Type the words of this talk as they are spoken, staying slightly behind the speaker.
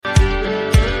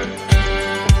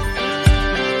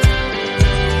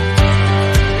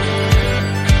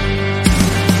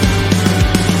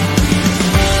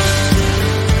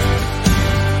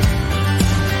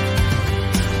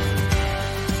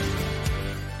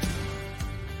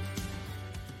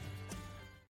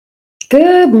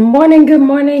Good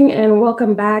morning, and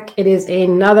welcome back. It is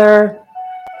another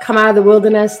Come Out of the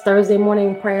Wilderness Thursday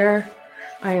morning prayer.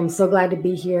 I am so glad to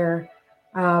be here.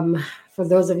 For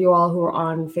those of you all who are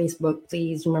on Facebook,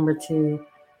 please remember to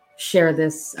share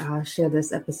this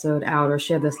episode out or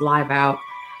share this live out.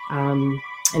 And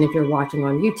if you're watching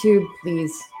on YouTube,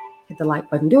 please hit the like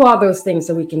button. Do all those things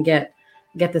so we can get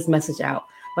this message out.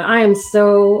 But I am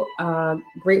so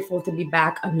grateful to be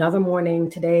back another morning.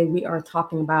 Today, we are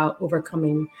talking about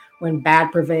overcoming when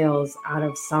bad prevails out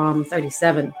of Psalm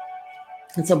 37.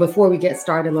 And so before we get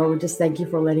started, Lord, we just thank you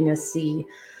for letting us see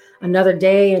another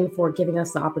day and for giving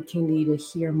us the opportunity to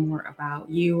hear more about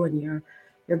you and your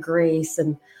grace.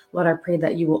 And Lord, I pray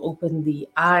that you will open the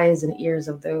eyes and ears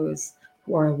of those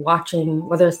who are watching,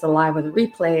 whether it's the live or the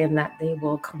replay, and that they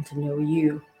will come to know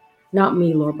you. Not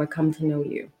me, Lord, but come to know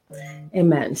you.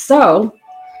 Amen. So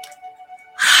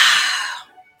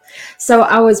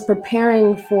I was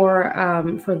preparing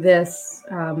for this.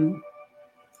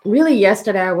 Really,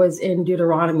 yesterday I was in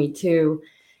Deuteronomy 2,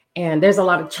 and there's a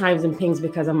lot of chimes and pings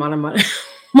because I'm on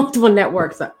multiple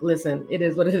networks. Listen, it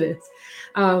is what it is.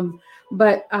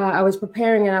 But I was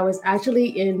preparing, and I was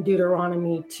actually in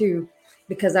Deuteronomy 2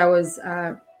 because I was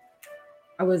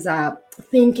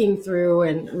thinking through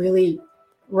and really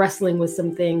wrestling with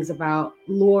some things about,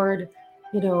 Lord,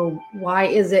 why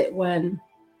is it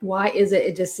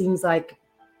it just seems like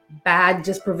bad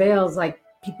just prevails, like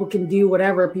people can do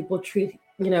whatever, people treat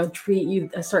you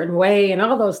a certain way and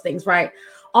all those things, right?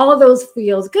 All of those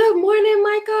feels, good morning,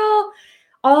 Michael.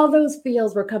 All those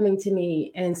feels were coming to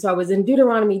me. And so I was in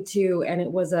Deuteronomy 2, and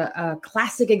it was a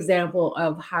classic example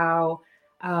of how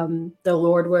the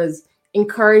Lord was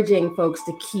encouraging folks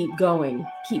to keep going,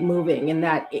 keep moving, and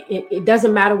that it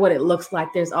doesn't matter what it looks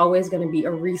like. There's always going to be a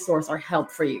resource or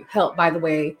help for you. Help, by the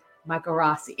way, Michael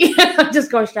Rossi. I'm just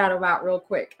going to shout him out real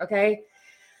quick, okay?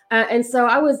 And so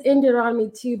I was in Deuteronomy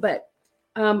 2, but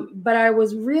I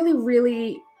was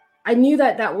really, I knew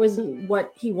that wasn't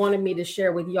what he wanted me to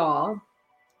share with y'all,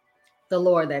 the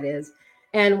Lord, that is.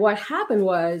 And what happened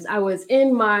was I was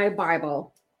in my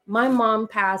Bible. My mom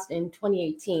passed in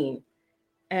 2018.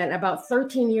 And about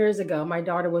 13 years ago, my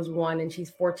daughter was 1 and she's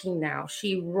 14 now.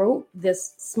 She wrote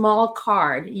this small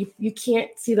card. You can't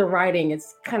see the writing.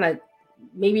 It's kind of,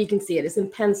 maybe you can see it. It's in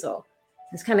pencil.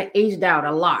 It's kind of aged out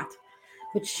a lot.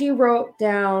 But she wrote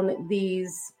down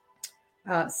these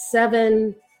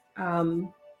 7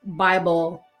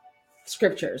 Bible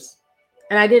scriptures.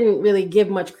 And I didn't really give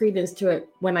much credence to it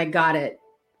when I got it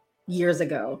years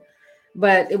ago.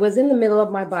 But it was in the middle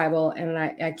of my Bible, and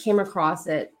I came across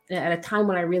it at a time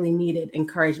when I really needed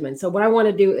encouragement. So what I want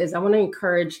to do is I want to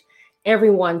encourage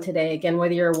everyone today, again,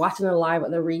 whether you're watching the live or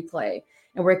the replay,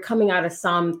 and we're coming out of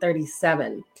Psalm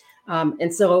 37.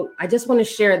 And so I just want to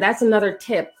share, that's another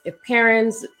tip. If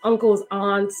parents, uncles,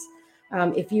 aunts,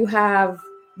 if you have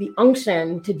the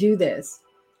unction to do this,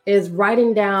 is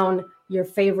writing down your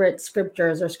favorite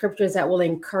scriptures or scriptures that will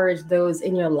encourage those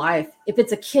in your life. If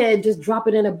it's a kid, just drop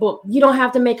it in a book. You don't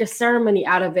have to make a ceremony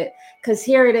out of it, because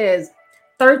here it is,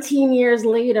 13 years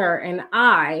later, and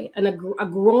a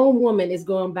grown woman is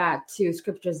going back to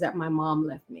scriptures that my mom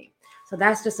left me. So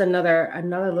that's just another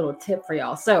little tip for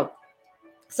y'all. So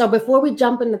before we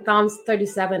jump into Psalms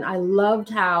 37, I loved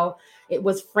how it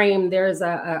was framed. There's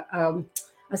a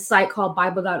site called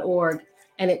Bible.org.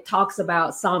 And it talks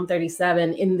about Psalm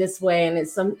 37 in this way. And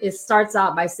it starts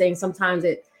out by saying sometimes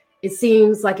it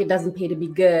seems like it doesn't pay to be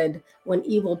good when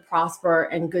evil prosper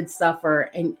and good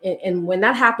suffer. And when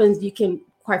that happens, you can,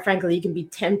 quite frankly, you can be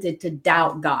tempted to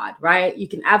doubt God, right? You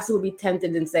can absolutely be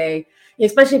tempted and say,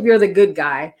 especially if you're the good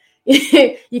guy,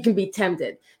 you can be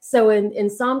tempted. So in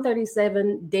Psalm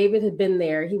 37, David had been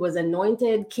there. He was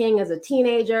anointed king as a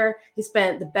teenager. He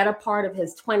spent the better part of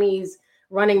his 20s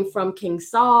running from King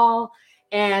Saul.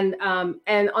 And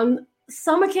on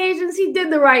some occasions, he did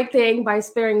the right thing by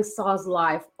sparing Saul's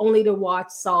life, only to watch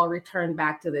Saul return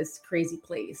back to this crazy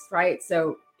place, right?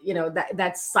 So,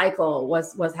 that cycle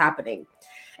was happening.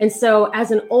 And so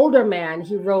as an older man,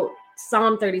 he wrote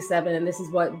Psalm 37, and this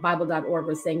is what Bible.org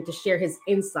was saying, to share his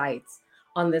insights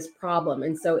on this problem.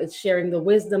 And so it's sharing the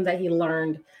wisdom that he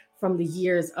learned from the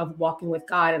years of walking with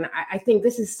God. And I think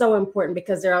this is so important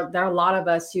because there are a lot of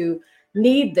us who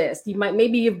need this.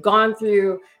 Maybe you've gone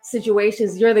through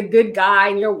situations, you're the good guy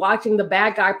and you're watching the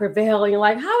bad guy prevail and you're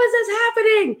like, how is this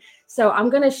happening? So I'm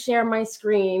going to share my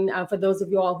screen for those of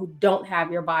you all who don't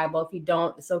have your Bible. If you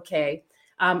don't, it's okay.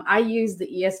 I use the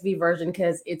ESV version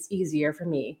because it's easier for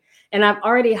me. And I've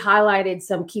already highlighted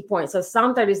some key points. So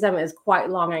Psalm 37 is quite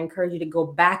long. I encourage you to go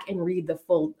back and read the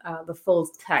full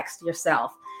text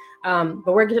yourself.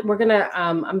 But we're gonna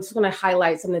I'm just gonna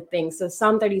highlight some of the things. So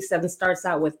Psalm 37 starts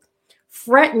out with,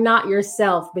 "Fret not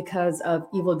yourself because of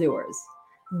evildoers.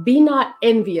 Be not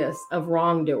envious of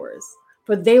wrongdoers,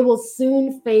 for they will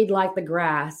soon fade like the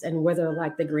grass and wither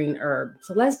like the green herb."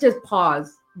 So let's just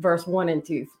pause verse 1 and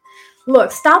 2.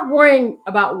 Look, stop worrying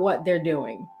about what they're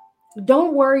doing.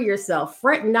 Don't worry yourself.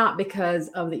 Fret not because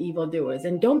of the evildoers,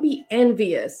 and don't be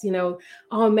envious.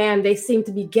 Oh man, they seem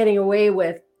to be getting away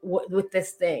with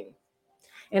this thing.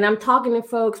 And I'm talking to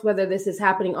folks, whether this is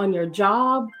happening on your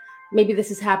job, maybe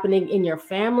this is happening in your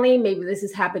family, maybe this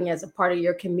is happening as a part of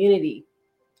your community.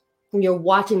 And you're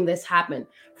watching this happen.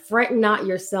 Fret not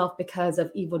yourself because of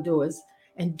evildoers,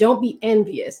 and don't be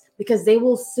envious, because they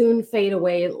will soon fade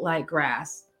away like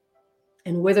grass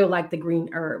and wither like the green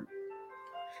herb.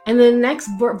 And the next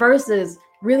verses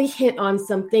really hit on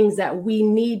some things that we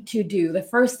need to do. The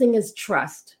first thing is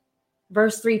trust.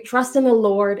 Verse 3, trust in the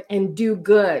Lord and do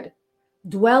good.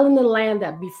 Dwell in the land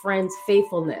that befriends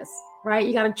faithfulness, right?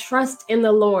 You got to trust in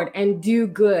the Lord and do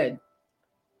good.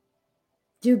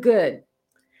 Do good.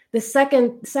 The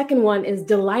second one is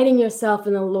delighting yourself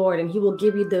in the Lord, and he will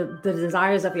give you the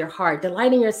desires of your heart.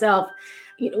 Delighting yourself.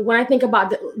 When I think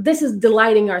about this is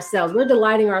delighting ourselves. We're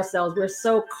delighting ourselves. We're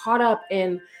so caught up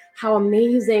in how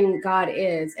amazing God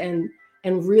is, and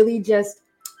really just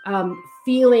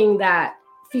feeling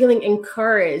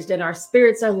encouraged, and our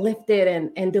spirits are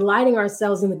lifted, and delighting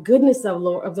ourselves in the goodness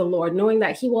of the Lord, knowing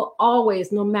that he will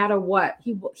always, no matter what,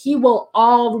 he will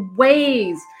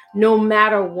always, no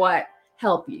matter what,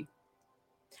 help you.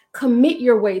 Commit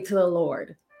your way to the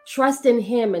Lord. Trust in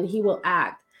him and he will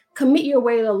act. Commit your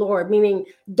way to the Lord, meaning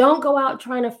don't go out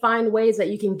trying to find ways that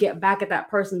you can get back at that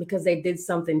person because they did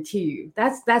something to you.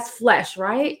 That's flesh,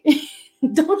 right?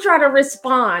 Don't try to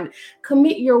respond.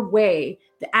 Commit your way,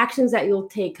 the actions that you'll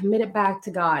take, commit it back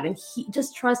to God, and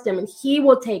just trust him and he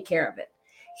will take care of it.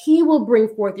 He will bring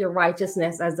forth your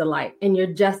righteousness as the light and your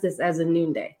justice as a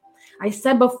noonday. I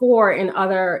said before in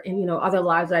other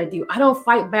lives that I do, I don't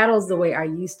fight battles the way I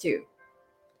used to.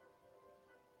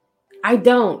 I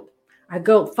don't. I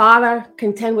go, Father,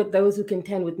 contend with those who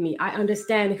contend with me. I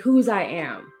understand whose I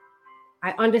am.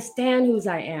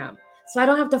 So I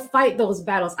don't have to fight those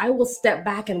battles. I will step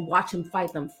back and watch him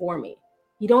fight them for me.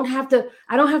 I don't have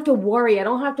to worry. I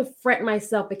don't have to fret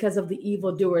myself because of the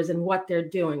evildoers and what they're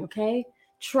doing, okay?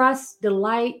 Trust,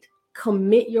 delight,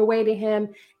 commit your way to him.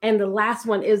 And the last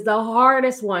one is the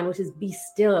hardest one, which is be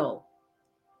still.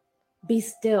 Be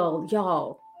still,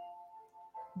 y'all.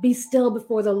 Be still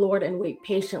before the Lord and wait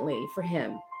patiently for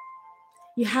him.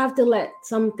 You have to let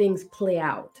some things play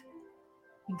out.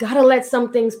 You got to let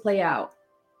some things play out.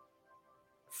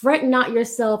 Fret not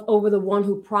yourself over the one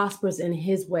who prospers in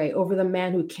his way, over the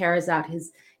man who carries out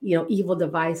his, evil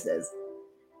devices.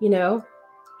 And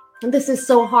this is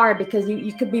so hard because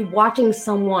you could be watching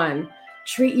someone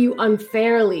treat you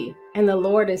unfairly, and the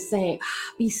Lord is saying,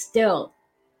 be still.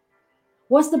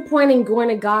 What's the point in going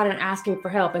to God and asking for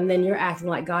help, and then you're acting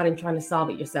like God and trying to solve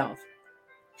it yourself?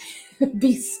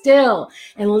 Be still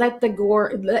and let the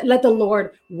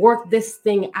Lord work this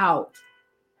thing out.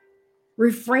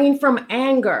 Refrain from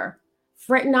anger.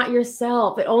 Fret not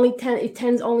yourself. It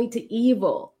tends only to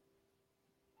evil.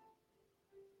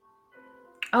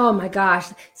 Oh my gosh.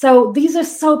 So these are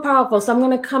so powerful. So I'm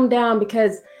going to come down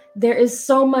because there is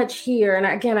so much here. And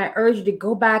again, I urge you to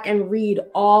go back and read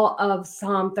all of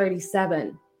Psalm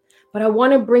 37. But I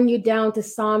want to bring you down to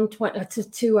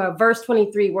verse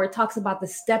 23, where it talks about the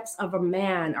steps of a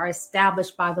man are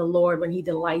established by the Lord when he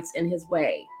delights in his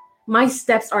way. My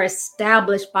steps are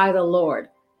established by the Lord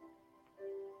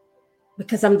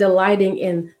because I'm delighting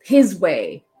in his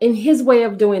way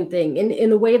of doing things, in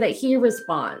the way that he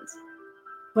responds.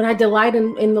 When I delight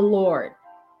in the Lord.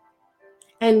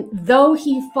 And though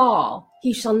he fall,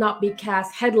 he shall not be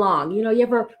cast headlong. You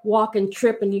ever walk and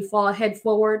trip and you fall head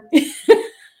forward?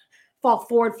 Fall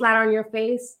forward flat on your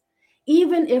face?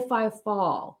 Even if I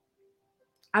fall,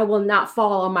 I will not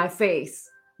fall on my face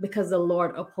because the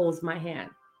Lord upholds my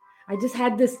hand. I just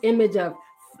had this image of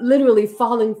literally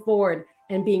falling forward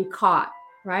and being caught,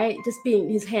 right? Just being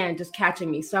his hand just catching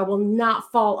me. So I will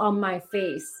not fall on my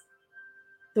face.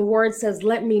 The word says,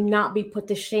 let me not be put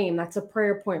to shame. That's a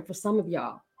prayer point for some of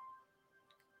y'all.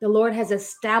 The Lord has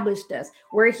established us.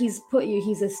 Where he's put you,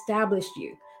 he's established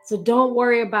you. So don't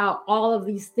worry about all of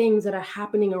these things that are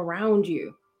happening around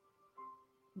you.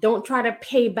 Don't try to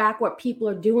pay back what people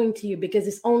are doing to you, because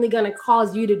it's only going to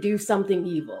cause you to do something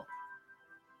evil.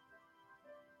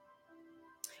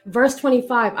 Verse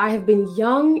 25, I have been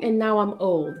young and now I'm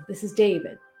old. This is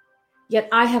David. Yet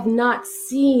I have not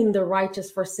seen the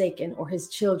righteous forsaken or his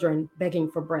children begging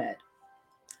for bread.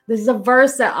 This is a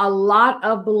verse that a lot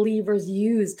of believers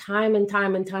use time and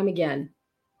time and time again.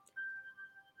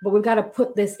 But we've got to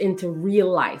put this into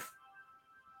real life.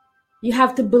 You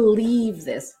have to believe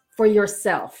this for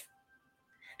yourself.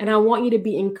 And I want you to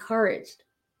be encouraged.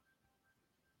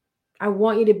 I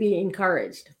want you to be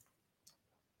encouraged.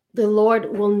 The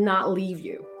Lord will not leave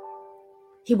you.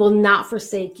 He will not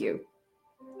forsake you.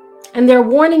 And there are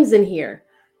warnings in here.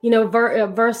 You know,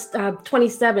 verse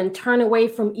 27, turn away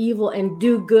from evil and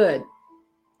do good.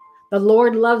 The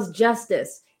Lord loves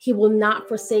justice. He will not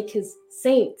forsake his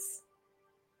saints.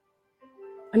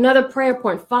 Another prayer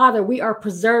point, Father, we are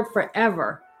preserved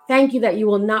forever. Thank you that you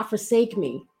will not forsake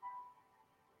me.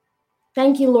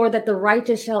 Thank you, Lord, that the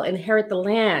righteous shall inherit the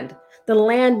land. The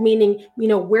land meaning,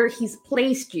 where he's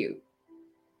placed you.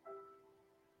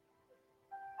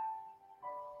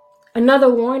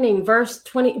 Another warning, verse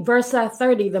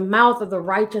 30, the mouth of the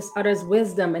righteous utters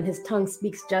wisdom and his tongue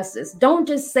speaks justice. Don't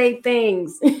just say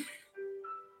things.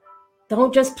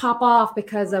 Don't just pop off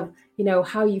because of,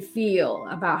 how you feel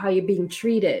about how you're being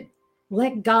treated.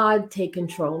 Let God take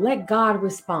control. Let God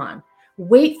respond.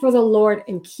 Wait for the Lord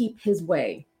and keep his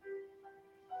way.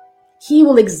 He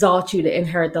will exalt you to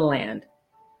inherit the land.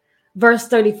 Verse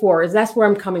 34 that's where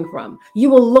I'm coming from. You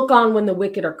will look on when the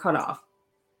wicked are cut off.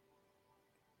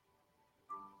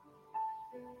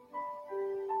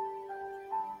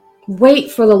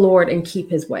 Wait for the Lord and keep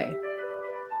his way.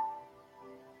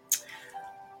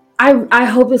 I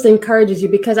hope this encourages you,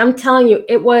 because I'm telling you,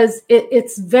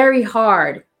 it's very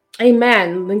hard.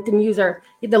 Amen. LinkedIn user,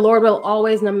 the Lord will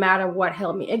always, no matter what,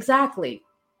 help me. Exactly.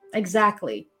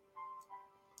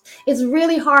 It's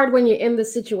really hard when you're in the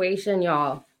situation,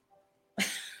 y'all.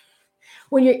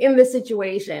 When you're in this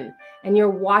situation and you're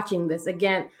watching this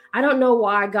again, I don't know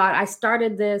why, God, I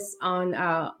started this on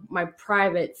my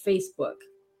private Facebook.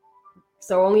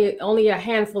 So only a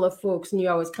handful of folks knew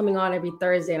I was coming on every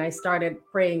Thursday, and I started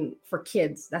praying for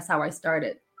kids. That's how I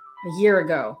started a year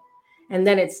ago. And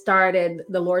then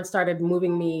the Lord started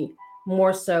moving me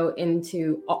more so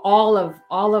into all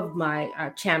of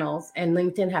my channels, and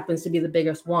LinkedIn happens to be the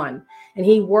biggest one. And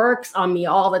he works on me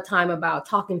all the time about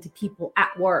talking to people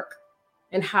at work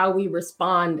and how we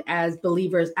respond as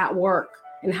believers at work,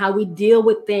 and how we deal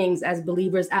with things as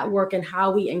believers at work, and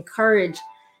how we encourage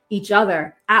each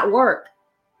other at work.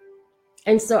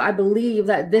 And so I believe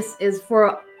that this is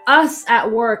for us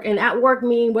at work, and at work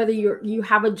meaning whether you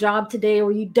have a job today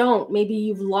or you don't. Maybe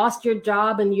you've lost your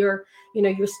job and you're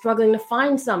struggling to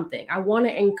find something. I want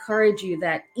to encourage you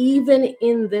that even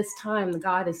in this time,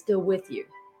 God is still with you.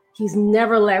 He's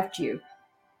never left you.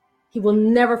 He will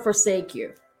never forsake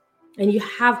you. And you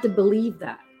have to believe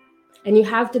that. And you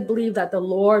have to believe that the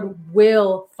Lord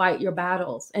will fight your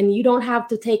battles. And you don't have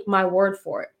to take my word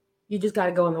for it. You just got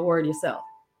to go in the word yourself.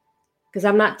 Because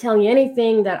I'm not telling you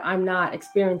anything that I'm not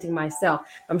experiencing myself.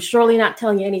 I'm surely not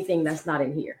telling you anything that's not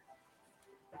in here.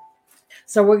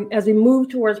 So as we move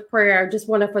towards prayer, I just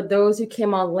wanted, for those who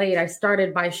came on late, I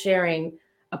started by sharing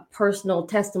a personal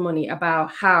testimony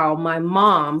about how my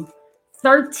mom,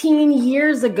 13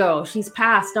 years ago, she's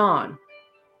passed on.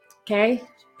 Okay?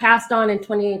 Passed on in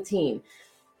 2018.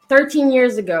 13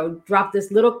 years ago, dropped this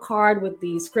little card with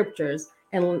the scriptures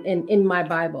and in my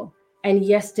Bible. And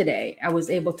yesterday, I was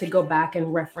able to go back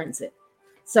and reference it.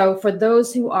 So for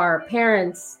those who are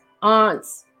parents,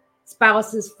 aunts,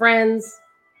 spouses, friends,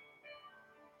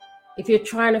 if you're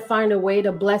trying to find a way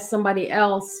to bless somebody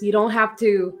else, you don't have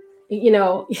to, you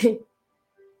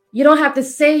don't have to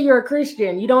say you're a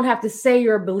Christian. You don't have to say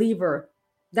you're a believer.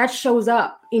 That shows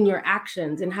up in your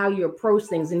actions and how you approach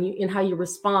things, and how you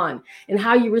respond, and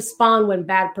how you respond when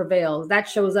bad prevails. That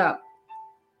shows up.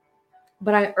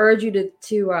 But I urge you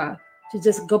to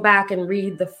just go back and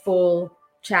read the full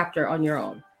chapter on your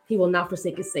own. He will not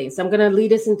forsake his saints. So I'm going to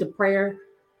lead us into prayer,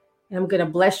 and I'm going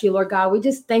to bless you, Lord God. We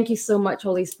just thank you so much,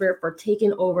 Holy Spirit, for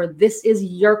taking over. This is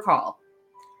your call.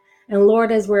 And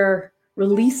Lord, as we're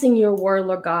releasing your word,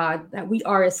 Lord God, that we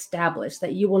are established,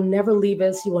 that you will never leave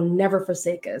us, you will never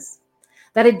forsake us,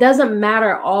 that it doesn't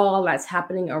matter all that's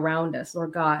happening around us,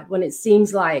 Lord God, when it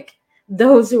seems like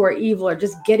those who are evil are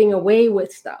just getting away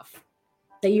with stuff,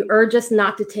 that you urge us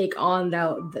not to take on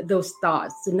those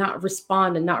thoughts, to not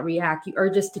respond and not react. You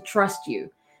urge us to trust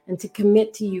you and to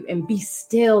commit to you and be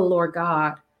still, Lord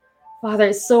God. Father,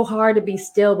 it's so hard to be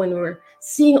still when we're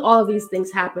seeing all of these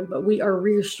things happen, but we are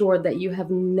reassured that you have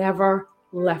never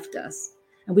left us.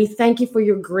 And we thank you for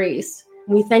your grace.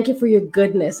 And we thank you for your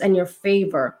goodness and your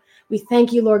favor. We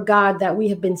thank you, Lord God, that we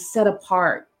have been set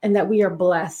apart and that we are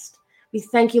blessed. We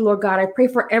thank you, Lord God. I pray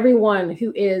for everyone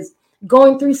who is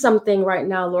going through something right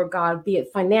now, Lord God, be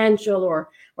it financial or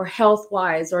or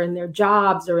health-wise, or in their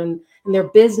jobs, or in their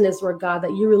business, Lord God,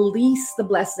 that you release the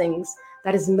blessings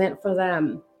that is meant for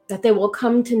them, that they will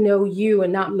come to know you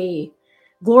and not me.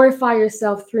 Glorify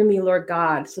yourself through me, Lord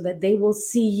God, so that they will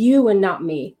see you and not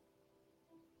me.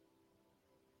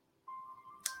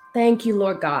 Thank you,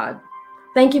 Lord God.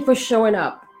 Thank you for showing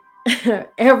up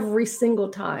every single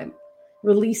time,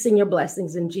 releasing your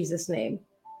blessings in Jesus' name.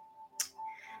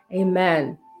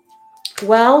 Amen.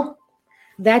 Well,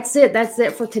 that's it. That's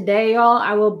it for today, y'all.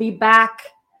 I will be back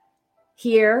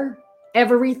here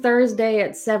every Thursday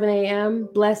at 7 a.m.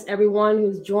 Bless everyone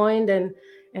who's joined. And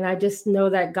I just know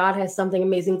that God has something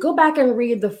amazing. Go back and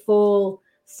read the full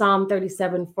Psalm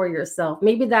 37 for yourself.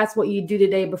 Maybe that's what you do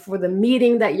today before the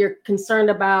meeting that you're concerned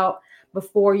about,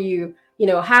 before you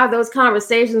have those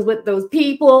conversations with those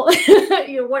people,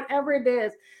 whatever it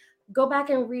is. Go back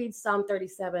and read Psalm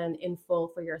 37 in full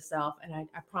for yourself. And I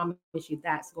promise you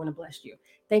that's going to bless you.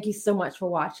 Thank you so much for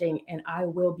watching. And I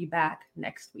will be back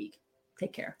next week.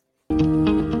 Take care.